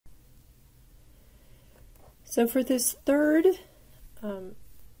So for this third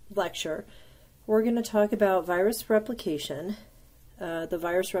lecture, we're going to talk about virus replication, the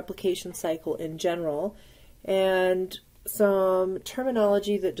virus replication cycle in general, and some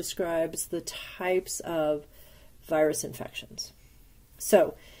terminology that describes the types of virus infections.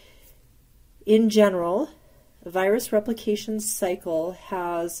 So, in general, a virus replication cycle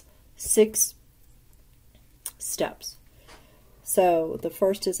has 6 steps. So the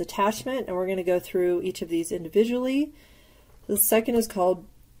first is attachment, and we're going to go through each of these individually. The second is called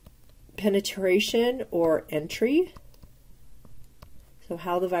penetration or entry, so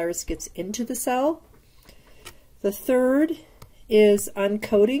how the virus gets into the cell. The third is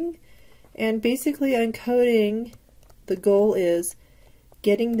uncoating, and basically uncoating, the goal is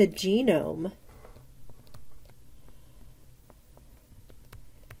getting the genome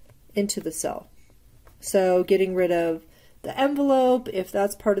into the cell. So getting rid of the envelope, if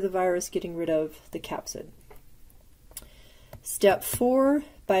that's part of the virus, getting rid of the capsid. Step 4,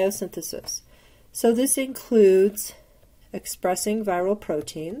 biosynthesis. So this includes expressing viral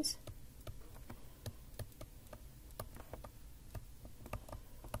proteins,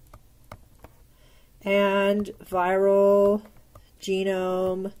 and viral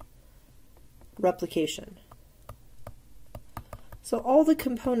genome replication. So all the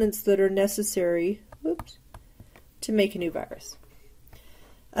components that are necessary, to make a new virus.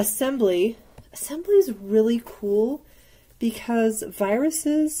 Assembly is really cool because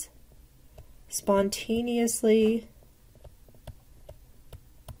viruses spontaneously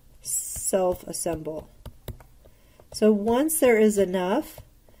self-assemble. So once there is enough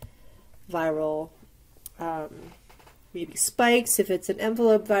viral maybe spikes, if it's an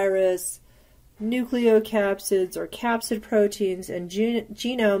envelope virus, nucleocapsids or capsid proteins, and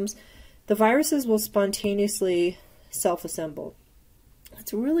genomes, the viruses will spontaneously self-assemble.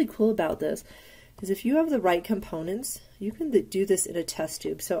 What's really cool about this is if you have the right components, you can do this in a test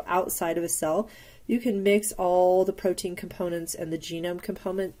tube. So outside of a cell, you can mix all the protein components and the genome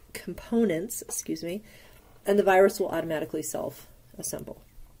components, and the virus will automatically self-assemble.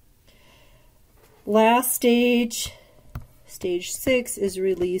 Last stage, stage 6, is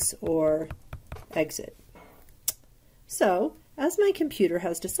release or exit. So, as my computer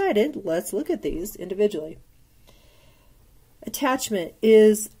has decided, let's look at these individually. Attachment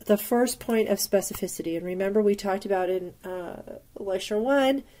is the first point of specificity, and remember we talked about in lecture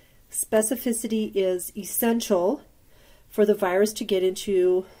 1, specificity is essential for the virus to get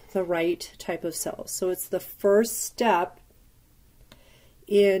into the right type of cells. So it's the first step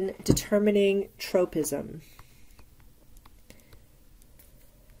in determining tropism.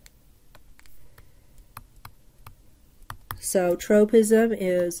 So tropism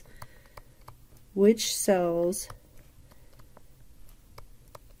is which cells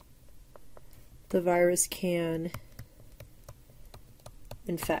the virus can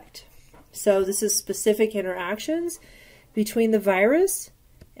infect. So this is specific interactions between the virus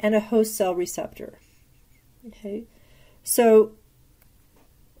and a host cell receptor. Okay, so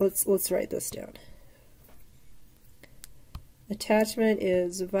let's write this down. Attachment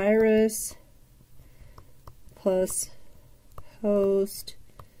is virus plus host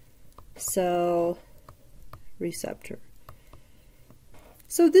cell receptor.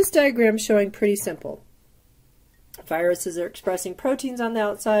 So this diagram is showing pretty simple. Viruses are expressing proteins on the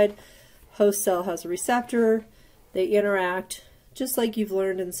outside. Host cell has a receptor. They interact just like you've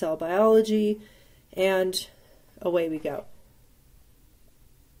learned in cell biology, and away we go.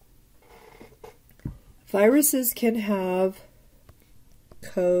 Viruses can have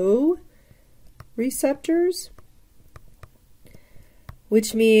co-receptors,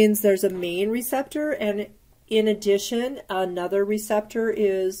 which means there's a main receptor, and in addition, another receptor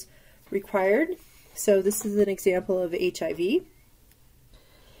is required. So this is an example of HIV.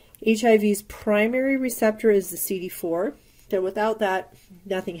 HIV's primary receptor is the CD4. So without that,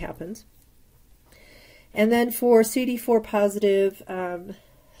 nothing happens. And then for CD4 positive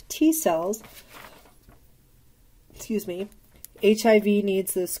T cells, HIV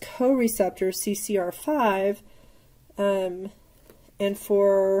needs this co-receptor CCR5, and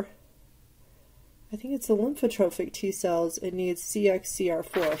for, I think it's the lymphotrophic T cells, it needs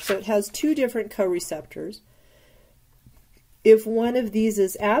CXCR4. So it has 2 different co-receptors. If one of these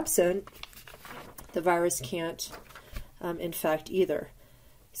is absent, the virus can't infect either.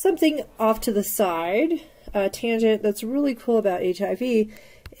 Something off to the side, a tangent that's really cool about HIV,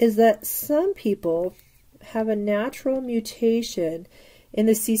 is that some people have a natural mutation in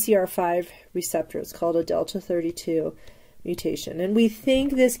the CCR5 receptor. It's called a delta 32 mutation. And we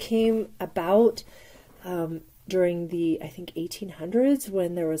think this came about during the, I think, 1800s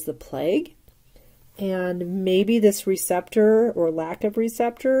when there was the plague. And maybe this receptor or lack of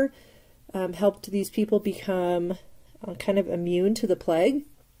receptor helped these people become kind of immune to the plague.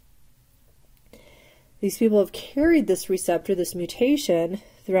 These people have carried this receptor, this mutation,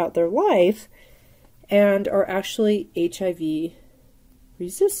 throughout their life and are actually HIV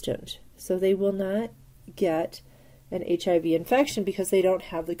resistant. So they will not get an HIV infection because they don't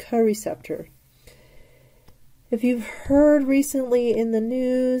have the co-receptor. If you've heard recently in the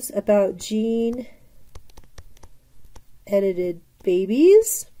news about gene-edited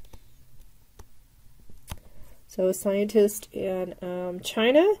babies, so a scientist in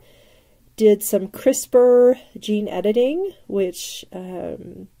China did some CRISPR gene editing, which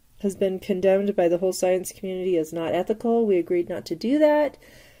has been condemned by the whole science community as not ethical. We agreed not to do that.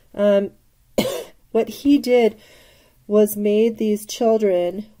 What he did was made these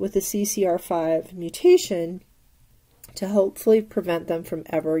children with the CCR5 mutation to hopefully prevent them from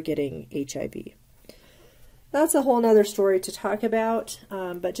ever getting HIV. That's a whole nother story to talk about,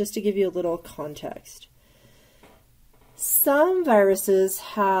 but just to give you a little context. Some viruses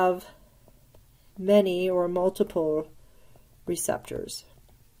have many or multiple receptors.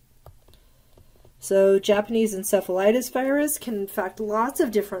 So Japanese encephalitis virus can infect lots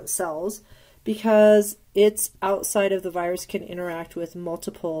of different cells because it's outside of the virus can interact with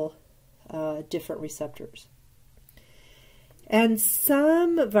multiple different receptors. And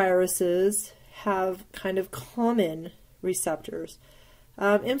some viruses have kind of common receptors.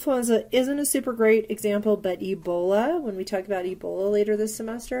 Influenza isn't a super great example, but Ebola, when we talk about Ebola later this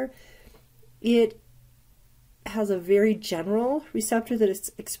semester, it has a very general receptor that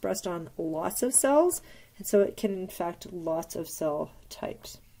is expressed on lots of cells, and so it can infect lots of cell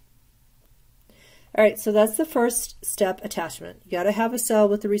types. All right, so that's the first step, attachment. You got to have a cell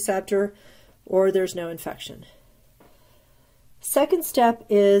with the receptor or there's no infection. Second step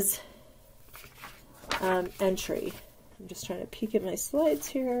is entry. I'm just trying to peek at my slides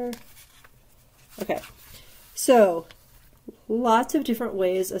here. Okay, so lots of different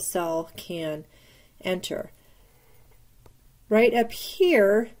ways a cell can enter. Right up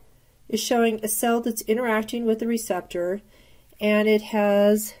here is showing a cell that's interacting with the receptor, and it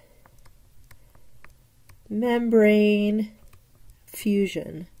has membrane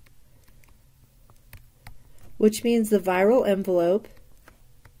fusion, which means the viral envelope,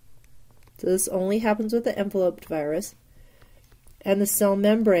 so this only happens with the enveloped virus, and the cell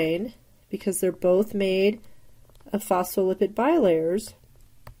membrane, because they're both made of phospholipid bilayers,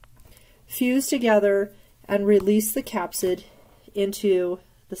 fuse together and release the capsid into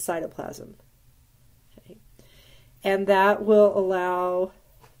the cytoplasm. Okay. And that will allow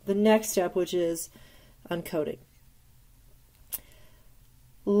the next step, which is uncoding.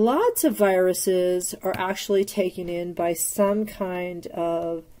 Lots of viruses are actually taken in by some kind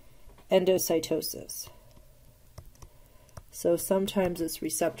of endocytosis. So sometimes it's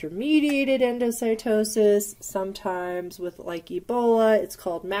receptor-mediated endocytosis, sometimes with like Ebola, it's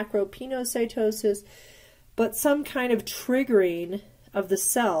called macropinocytosis, but some kind of triggering of the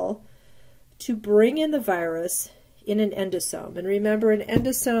cell to bring in the virus in an endosome. And remember, an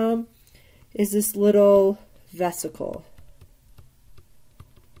endosome is this little vesicle.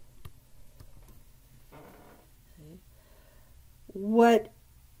 What,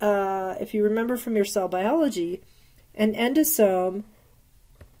 if you remember from your cell biology, an endosome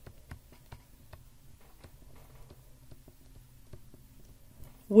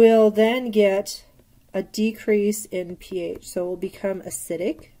will then get a decrease in pH, so it will become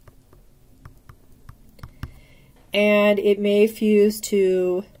acidic, and it may fuse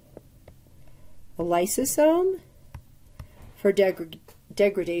to a lysosome for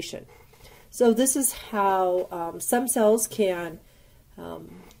degradation. So this is how some cells can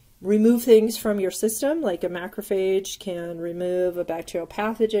remove things from your system, like a macrophage can remove a bacterial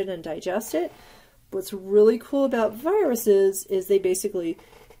pathogen and digest it. What's really cool about viruses is they basically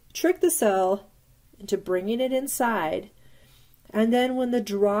trick the cell into bringing it inside, and then when the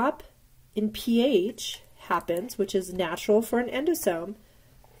drop in pH happens, which is natural for an endosome,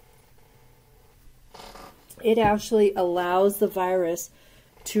 it actually allows the virus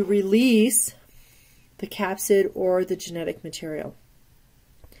to release the capsid or the genetic material.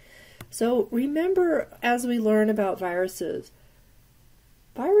 So remember, as we learn about viruses,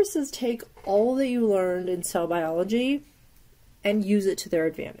 viruses take all that you learned in cell biology and use it to their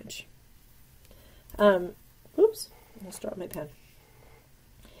advantage. Oops, I almost dropped my pen.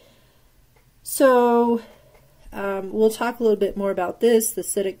 So we'll talk a little bit more about this, the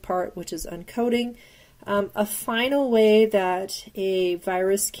acidic part, which is uncoding. A final way that a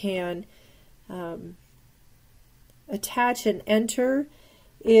virus can attach and enter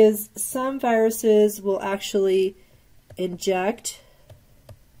is some viruses will actually inject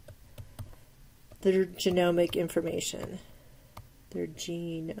their genomic information, their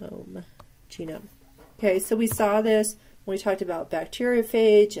genome. Okay, so we saw this when we talked about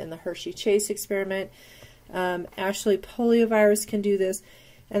bacteriophage and the Hershey-Chase experiment. Actually, poliovirus can do this,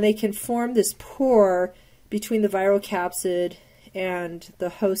 and they can form this pore between the viral capsid and the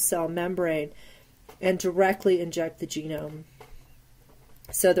host cell membrane and directly inject the genome.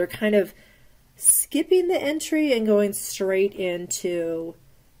 So they're kind of skipping the entry and going straight into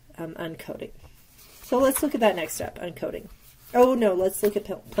uncoding. So let's look at that next step, uncoding. Oh no, let's look at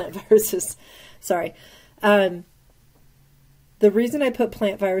plant viruses. Sorry. The reason I put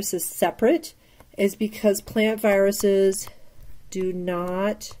plant viruses separate is because plant viruses do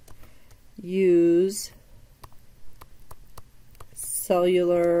not use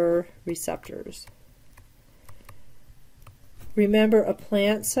cellular receptors. Remember, a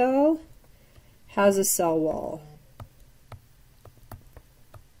plant cell has a cell wall.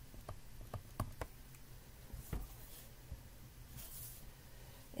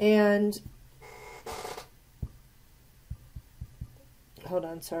 And, hold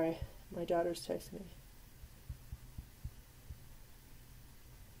on, sorry, my daughter's texting me.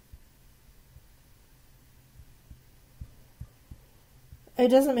 It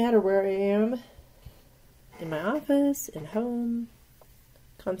doesn't matter where I am, in my office, in home,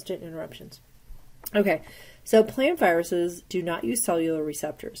 constant interruptions. Okay, so plant viruses do not use cellular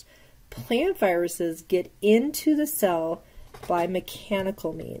receptors. Plant viruses get into the cell by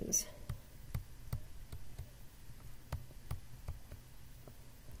mechanical means.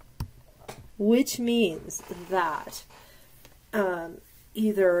 Which means that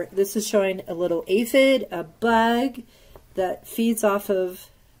either this is showing a little aphid, a bug that feeds off of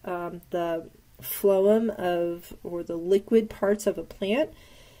the phloem of, or the liquid parts of a plant.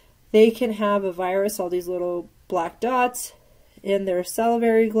 They can have a virus, all these little black dots in their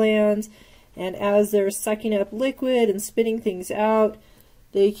salivary glands, and as they're sucking up liquid and spitting things out,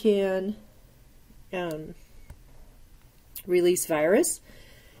 they can release virus.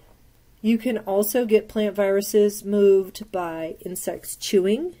 You can also get plant viruses moved by insects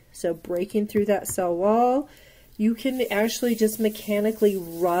chewing, so breaking through that cell wall. You can actually just mechanically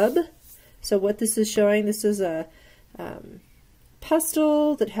rub. So what this is showing, this is a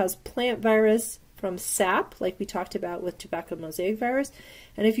pestle that has plant virus from sap, like we talked about with tobacco mosaic virus.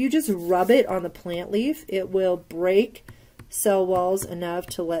 And if you just rub it on the plant leaf, it will break cell walls enough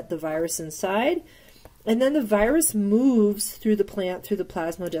to let the virus inside. And then the virus moves through the plant through the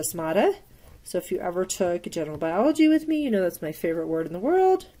plasmodesmata. So if you ever took general biology with me, you know that's my favorite word in the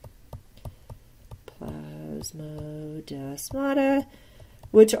world. Plasmodesmata,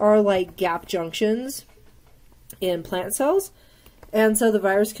 which are like gap junctions in plant cells. And so the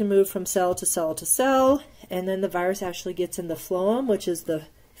virus can move from cell to cell to cell, and then the virus actually gets in the phloem, which is the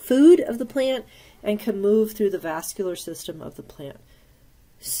food of the plant, and can move through the vascular system of the plant.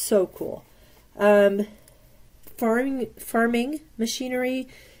 So cool. Farming machinery,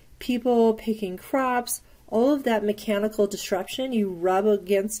 people picking crops, all of that mechanical disruption, you rub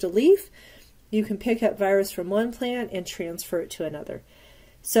against a leaf, you can pick up virus from one plant and transfer it to another.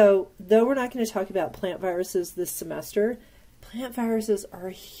 So though we're not going to talk about plant viruses this semester, plant viruses are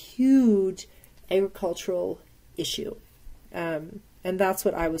a huge agricultural issue. And that's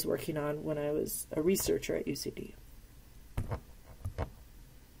what I was working on when I was a researcher at UCD.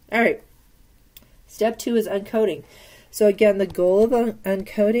 All right. Step 2 is uncoding. So again, the goal of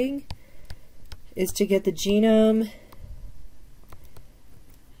uncoding is to get the genome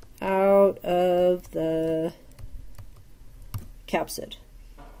out of the capsid.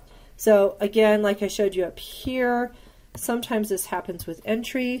 So again, like I showed you up here, sometimes this happens with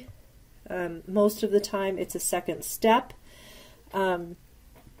entry. Most of the time it's a second step.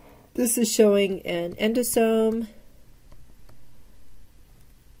 This is showing an endosome.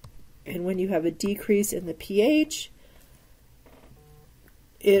 And when you have a decrease in the pH,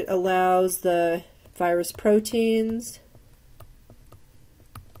 it allows the virus proteins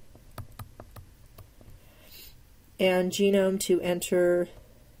and genome to enter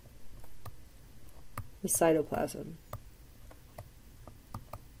the cytoplasm.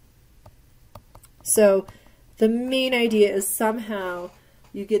 So the main idea is somehow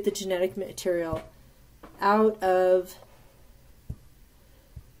you get the genetic material out of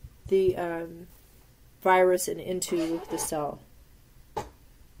the virus and into the cell.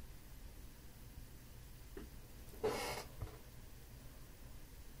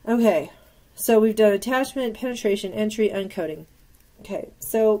 Okay, so we've done attachment, penetration, entry, uncoding. Okay,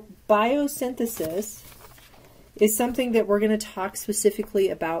 so biosynthesis is something that we're going to talk specifically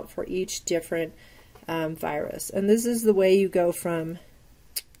about for each different virus. And this is the way you go from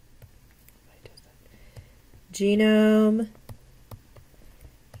genome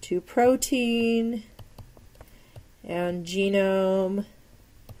to protein and genome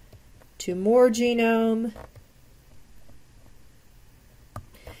to more genome.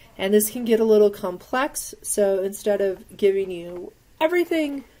 And this can get a little complex, so instead of giving you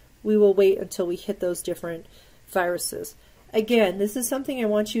everything, we will wait until we hit those different viruses. Again, this is something I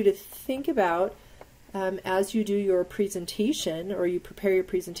want you to think about as you do your presentation or you prepare your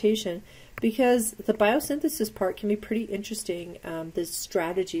presentation, because the biosynthesis part can be pretty interesting, the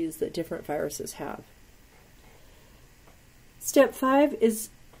strategies that different viruses have. Step 5 is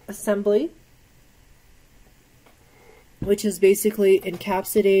assembly, which is basically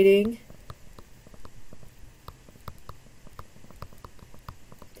encapsulating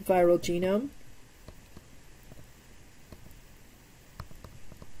the viral genome.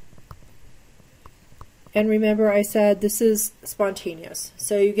 And remember, I said this is spontaneous.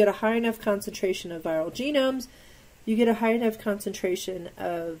 So you get a high enough concentration of viral genomes, you get a high enough concentration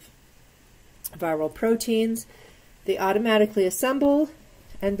of viral proteins, they automatically assemble,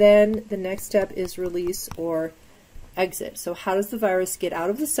 and then the next step is release or exit. So how does the virus get out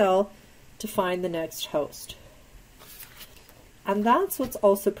of the cell to find the next host? And that's what's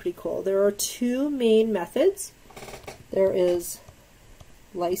also pretty cool. There are two main methods. There is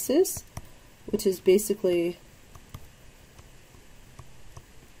lysis, which is basically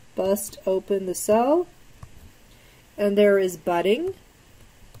bust open the cell, and there is budding.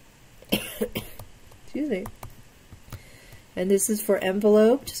 Excuse me. And this is for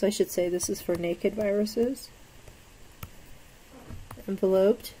enveloped, so I should say this is for naked viruses.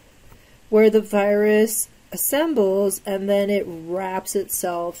 Enveloped, where the virus assembles and then it wraps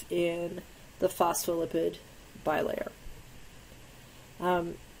itself in the phospholipid bilayer.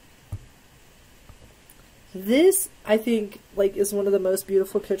 This, I think, is one of the most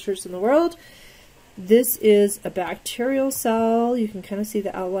beautiful pictures in the world. This is a bacterial cell. You can kind of see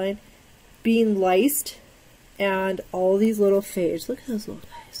the outline being lysed, and all these little phage, look at those little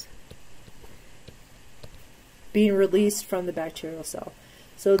guys, being released from the bacterial cell.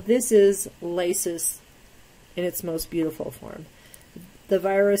 So this is lysis in its most beautiful form. The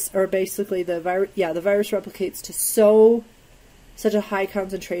virus, or basically the virus replicates to such a high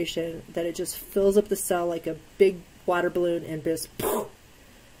concentration that it just fills up the cell like a big water balloon and just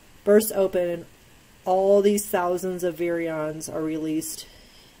bursts open, and all these thousands of virions are released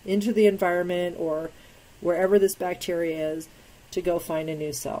into the environment or wherever this bacteria is to go find a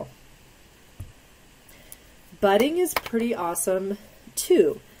new cell. Budding is pretty awesome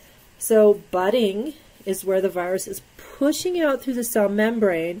too. So budding is where the virus is pushing out through the cell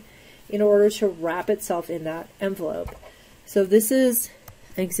membrane in order to wrap itself in that envelope. So this is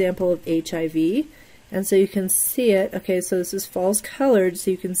an example of HIV, and so you can see it. Okay, so this is false colored,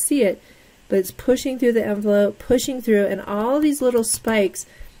 so you can see it, but it's pushing through the envelope, pushing through, and all these little spikes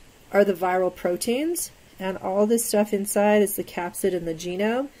are the viral proteins, and all this stuff inside is the capsid and the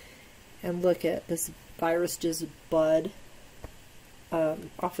genome. And look at this virus just bud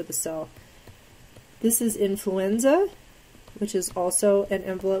off of the cell. This is influenza, which is also an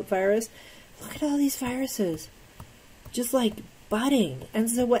envelope virus. Look at all these viruses, just like budding. And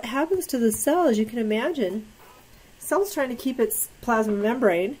so what happens to the cell, as you can imagine, the cell's trying to keep its plasma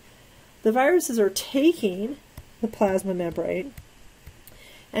membrane. The viruses are taking the plasma membrane,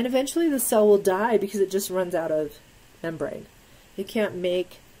 and eventually the cell will die because it just runs out of membrane. It can't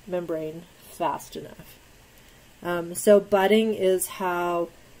make membrane fast enough. So budding is how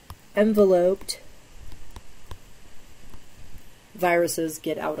enveloped viruses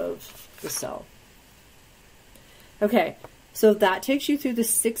get out of the cell. Okay, so that takes you through the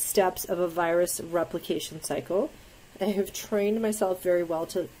 6 steps of a virus replication cycle. I have trained myself very well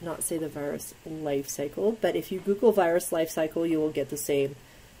to not say the virus life cycle, but if you Google virus life cycle, you will get the same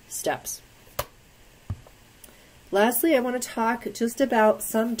steps. Lastly, I want to talk just about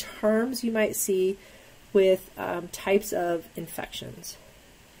some terms you might see with types of infections.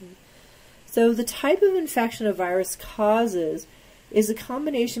 So the type of infection a virus causes is a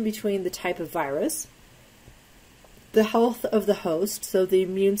combination between the type of virus, the health of the host, so the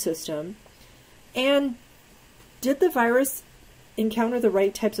immune system, and did the virus encounter the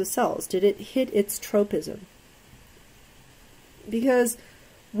right types of cells? Did it hit its tropism? Because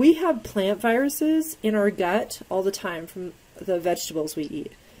we have plant viruses in our gut all the time from the vegetables we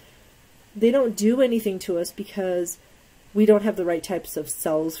eat. They don't do anything to us because we don't have the right types of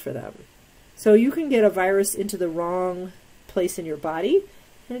cells for them. So you can get a virus into the wrong place in your body,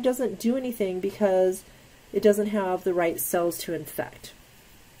 and it doesn't do anything because it doesn't have the right cells to infect.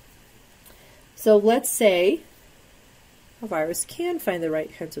 So let's say a virus can find the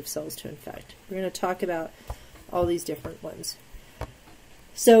right kinds of cells to infect. We're going to talk about all these different ones.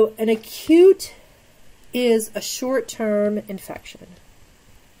 So an acute is a short-term infection.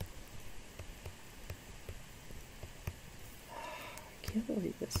 I can't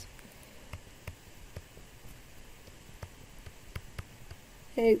believe this.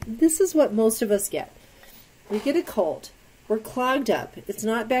 Okay, this is what most of us get. We get a cold. We're clogged up. It's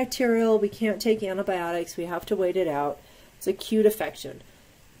not bacterial. We can't take antibiotics. We have to wait it out. It's acute infection.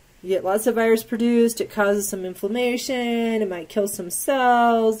 You get lots of virus produced. It causes some inflammation. It might kill some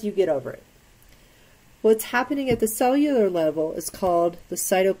cells. You get over it. What's happening at the cellular level is called the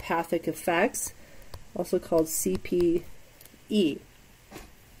cytopathic effects, also called CPE.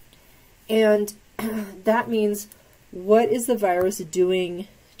 And that means, what is the virus doing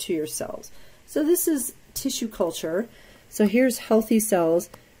to your cells? So this is tissue culture. So here's healthy cells.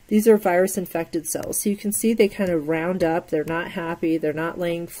 These are virus-infected cells. So you can see they kind of round up. They're not happy. They're not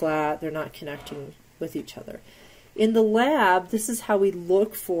laying flat. They're not connecting with each other. In the lab, this is how we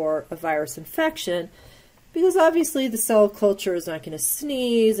look for a virus infection, because obviously the cell culture is not going to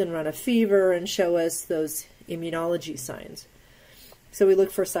sneeze and run a fever and show us those immunology signs. So we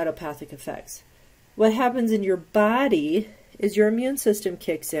look for cytopathic effects. What happens in your body is your immune system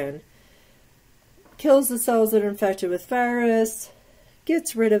kicks in, kills the cells that are infected with virus,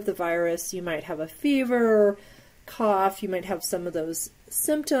 gets rid of the virus. You might have a fever, cough, you might have some of those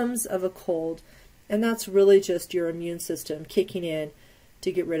symptoms of a cold, and that's really just your immune system kicking in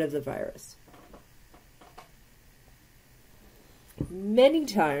to get rid of the virus. Many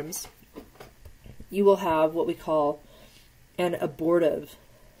times you will have what we call an abortive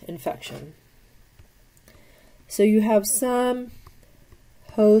infection. So you have some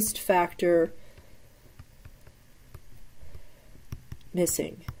host factor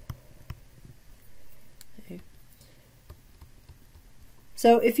missing. Okay.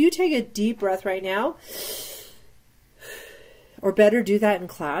 So if you take a deep breath right now, or better do that in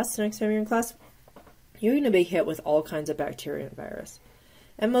class, next time you're in class, you're going to be hit with all kinds of bacteria and virus.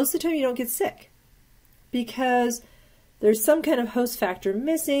 And most of the time you don't get sick because there's some kind of host factor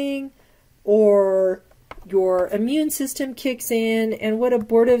missing, or your immune system kicks in. And what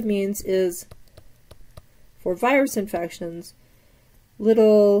abortive means is, for virus infections,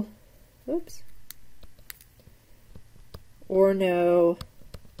 little, oops, or no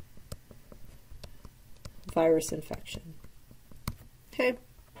virus infection. Okay,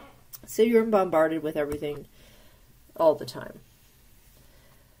 so you're bombarded with everything all the time.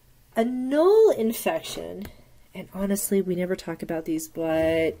 A null infection, and honestly, we never talk about these,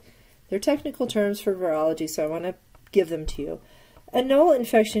 but they're technical terms for virology, so I want to give them to you. A null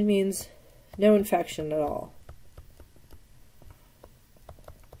infection means no infection at all.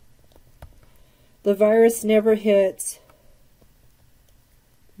 The virus never hits,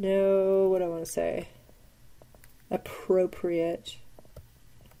 no, what do I want to say, appropriate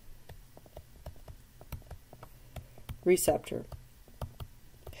receptor.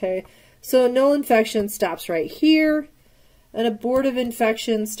 Okay, so a null infection stops right here. An abortive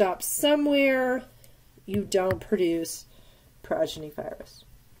infection stops somewhere. You don't produce progeny virus.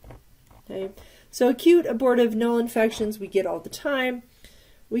 Okay, so acute abortive null infections we get all the time.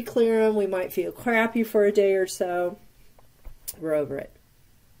 We clear them. We might feel crappy for a day or so. We're over it.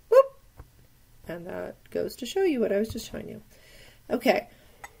 Whoop. And that goes to show you what I was just showing you. Okay,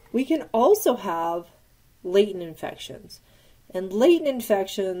 we can also have latent infections. And latent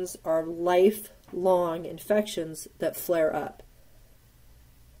infections are lifelong infections that flare up.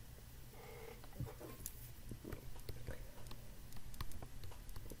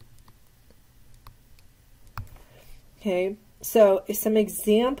 Okay, so some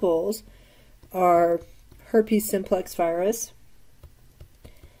examples are herpes simplex virus,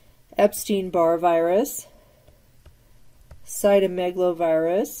 Epstein-Barr virus,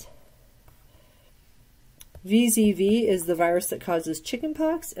 cytomegalovirus. VZV is the virus that causes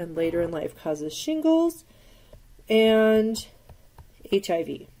chickenpox and later in life causes shingles, and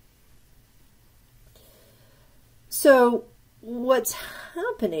HIV. So what's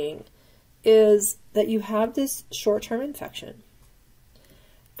happening is that you have this short-term infection,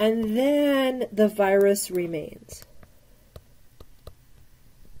 and then the virus remains.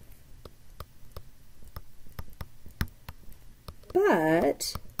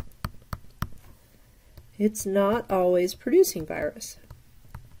 But it's not always producing virus.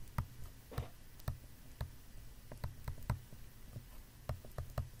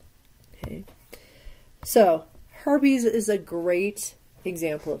 Okay, so herpes is a great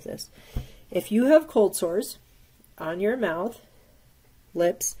example of this. If you have cold sores on your mouth,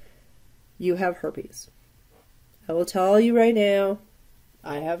 lips, you have herpes. I will tell you right now,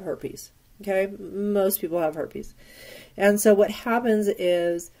 I have herpes. Okay? Most people have herpes. And so what happens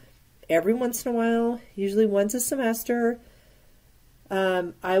is every once in a while, usually once a semester,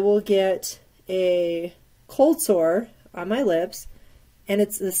 I will get a cold sore on my lips, and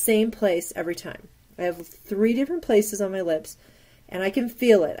it's the same place every time. I have 3 different places on my lips, and I can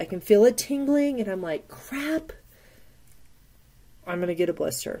feel it. I can feel it tingling, and I'm like, crap, I'm going to get a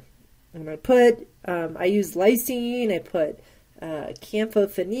blister. I'm going to put, I use lysine, I put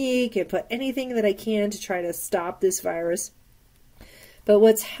camphorphenique, I put anything that I can to try to stop this virus. But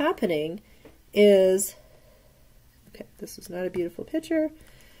what's happening is, okay, this is not a beautiful picture.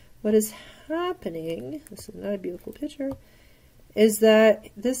 What is happening, this is not a beautiful picture, is that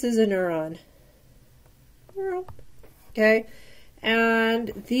this is a neuron. Okay,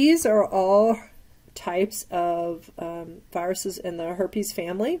 and these are all types of viruses in the herpes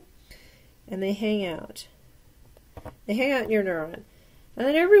family, and they hang out. They hang out in your neuron. And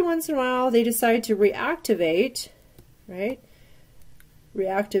then every once in a while they decide to reactivate, right?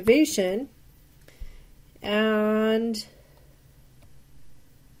 Reactivation, and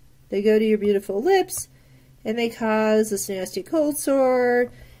they go to your beautiful lips and they cause this nasty cold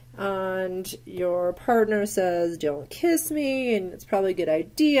sore, and your partner says, don't kiss me, and it's probably a good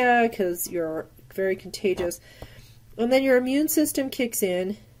idea because you're very contagious. And then your immune system kicks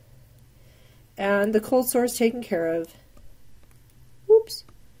in and the cold sore is taken care of. Whoops.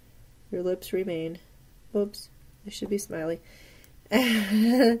 Your lips remain. Oops. They should be smiley.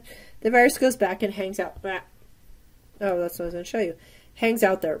 The virus goes back and hangs out. Oh, that's what I was going to show you. Hangs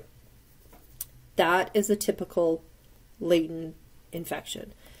out there. That is a typical latent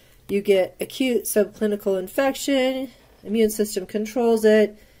infection. You get acute subclinical infection, immune system controls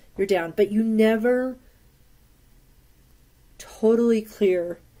it, you're down. But you never totally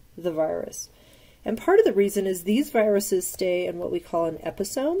clear the virus. And part of the reason is these viruses stay in what we call an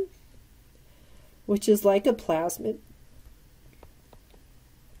episome, which is like a plasmid.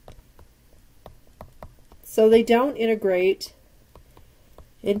 So they don't integrate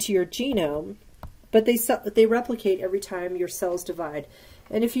into your genome, but they replicate every time your cells divide.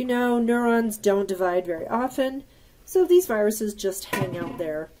 And if you know, neurons don't divide very often, so these viruses just hang out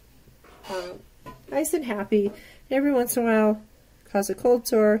there, nice and happy. Every once in a while, cause a cold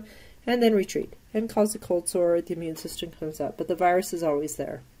sore, and then retreat. And cause a cold sore, the immune system comes up, but the virus is always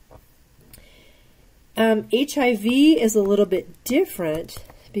there. HIV is a little bit different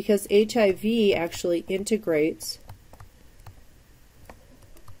because HIV actually integrates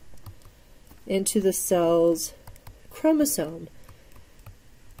into the cell's chromosome.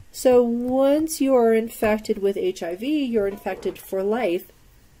 So once you are infected with HIV, you're infected for life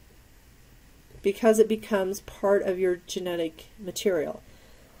because it becomes part of your genetic material.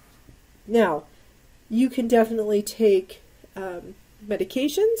 Now, you can definitely take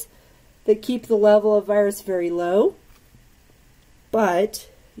medications that keep the level of virus very low, but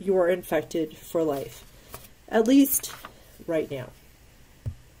you're infected for life, at least right now.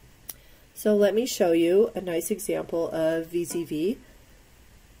 So let me show you a nice example of VZV.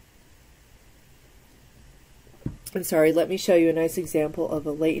 I'm sorry, let me show you a nice example of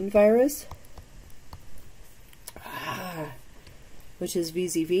a latent virus, which is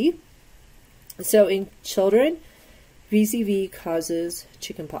VZV. So in children, VZV causes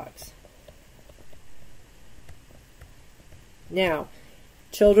chickenpox. Now,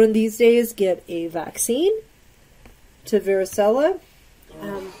 children these days get a vaccine to varicella,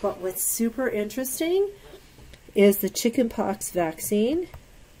 but what's super interesting is the chickenpox vaccine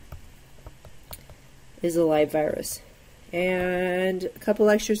is a live virus. And a couple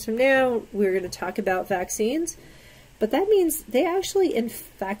lectures from now, we're going to talk about vaccines, but that means they actually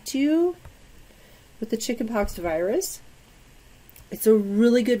infect you with the chickenpox virus. It's a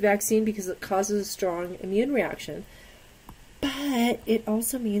really good vaccine because it causes a strong immune reaction, but it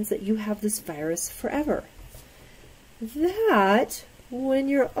also means that you have this virus forever. That, when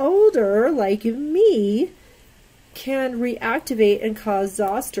you're older, like me, can reactivate and cause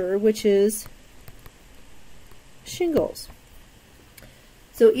zoster, which is shingles.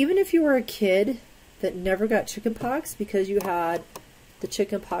 So even if you were a kid that never got chickenpox because you had the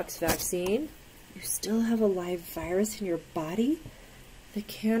chickenpox vaccine, you still have a live virus in your body that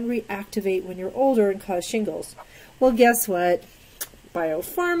can reactivate when you're older and cause shingles. Well, guess what?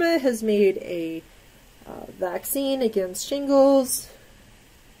 Biopharma has made a vaccine against shingles.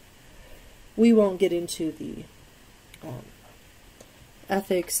 We won't get into the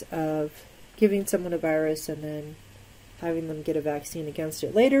ethics of giving someone a virus and then having them get a vaccine against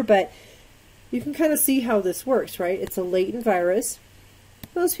it later, but you can kind of see how this works, right? It's a latent virus.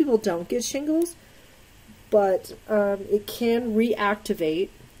 Most people don't get shingles, but it can reactivate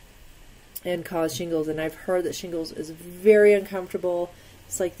and cause shingles. And I've heard that shingles is very uncomfortable.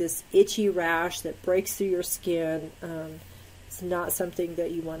 It's like this itchy rash that breaks through your skin. It's not something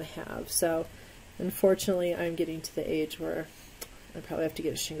that you want to have. So unfortunately, I'm getting to the age where I probably have to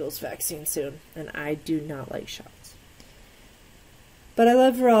get a shingles vaccine soon, and I do not like shots. But I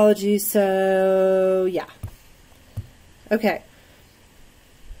love virology, so yeah. Okay.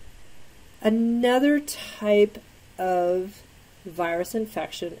 Another type of virus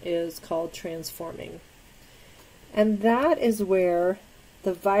infection is called transforming. And that is where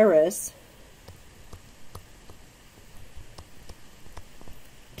the virus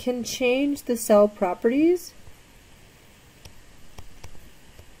can change the cell properties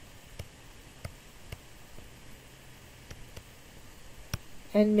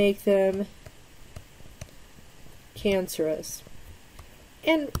and make them cancerous.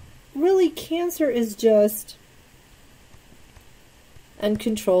 And really, cancer is just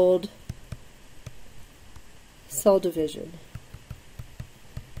uncontrolled cell division.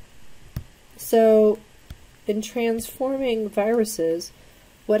 So, in transforming viruses,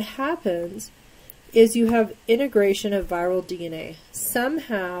 what happens is you have integration of viral DNA.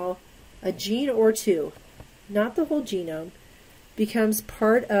 Somehow, a gene or two, not the whole genome, becomes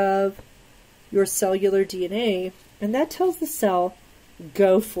part of your cellular DNA, and that tells the cell,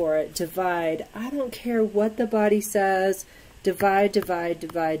 go for it, divide. I don't care what the body says, divide, divide,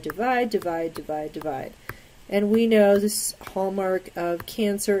 divide, divide, divide, divide, divide. And we know this hallmark of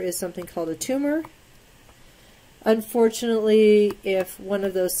cancer is something called a tumor. Unfortunately, if one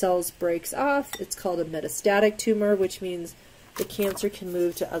of those cells breaks off, it's called a metastatic tumor, which means the cancer can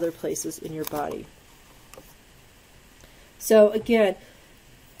move to other places in your body. So again,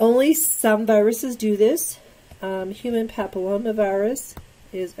 only some viruses do this. Human papillomavirus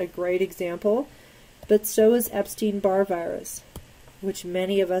is a great example, but so is Epstein-Barr virus, which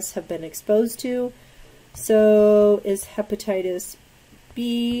many of us have been exposed to. So is hepatitis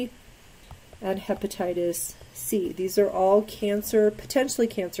B and hepatitis C. These are all cancer, potentially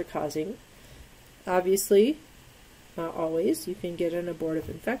cancer-causing. Obviously, not always. You can get an abortive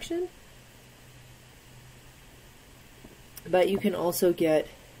infection. But you can also get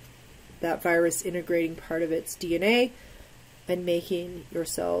that virus integrating part of its DNA and making your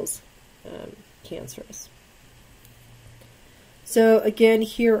cells cancerous. So again,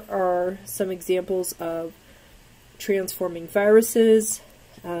 here are some examples of transforming viruses.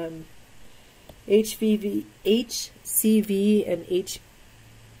 HCV and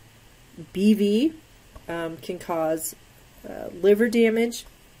HBV can cause liver damage.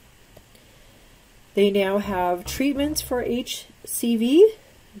 They now have treatments for HCV,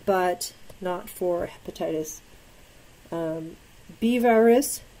 but not for hepatitis B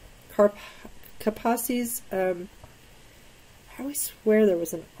virus. Kaposi's, I always swear there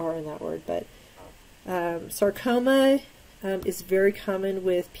was an R in that word, but sarcoma is very common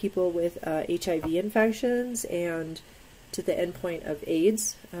with people with HIV infections and to the endpoint of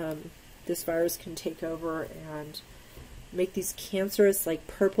AIDS. This virus can take over and make these cancerous, like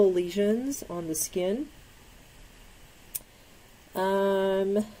purple lesions on the skin.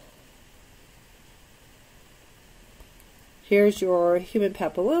 Here's your human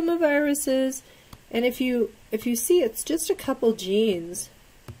papillomaviruses, and if you see, it's just a couple genes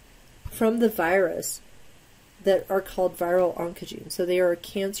from the virus that are called viral oncogenes. So they are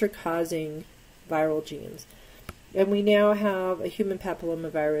cancer-causing viral genes. And we now have a human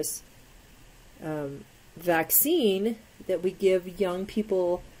papillomavirus vaccine that we give young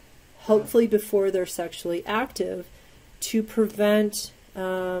people, hopefully before they're sexually active, to prevent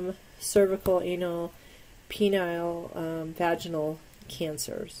cervical, anal, penile, vaginal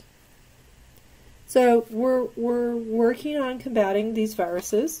cancers. So we're working on combating these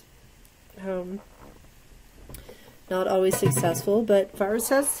viruses. Not always successful, but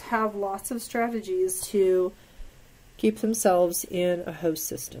viruses have lots of strategies to keep themselves in a host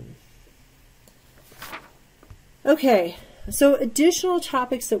system. Okay, so additional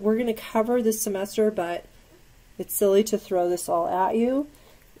topics that we're going to cover this semester, but it's silly to throw this all at you,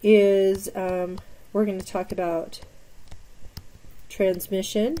 is we're going to talk about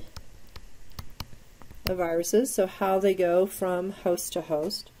transmission of viruses, so how they go from host to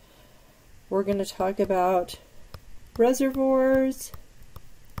host. We're going to talk about reservoirs,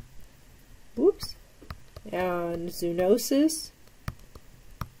 and zoonosis.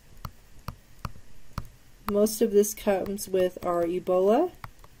 Most of this comes with our Ebola.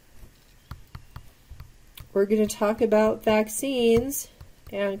 We're going to talk about vaccines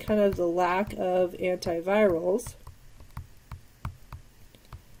and kind of the lack of antivirals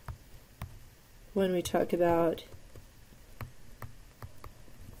when we talk about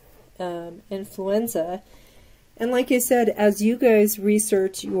influenza. And like I said, as you guys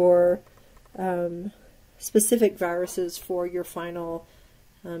research your specific viruses for your final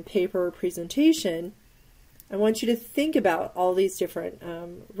paper or presentation, I want you to think about all these different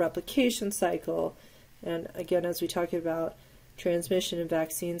replication cycle, and again, as we talk about transmission and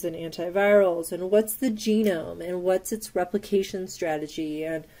vaccines and antivirals, and what's the genome, and what's its replication strategy,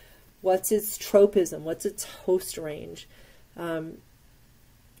 and what's its tropism, what's its host range.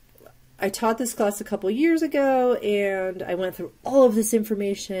 I taught this class a couple years ago, and I went through all of this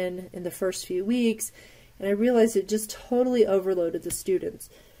information in the first few weeks, and I realized it just totally overloaded the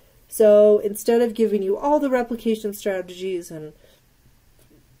students. So instead of giving you all the replication strategies and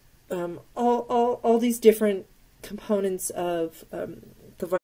all these different components of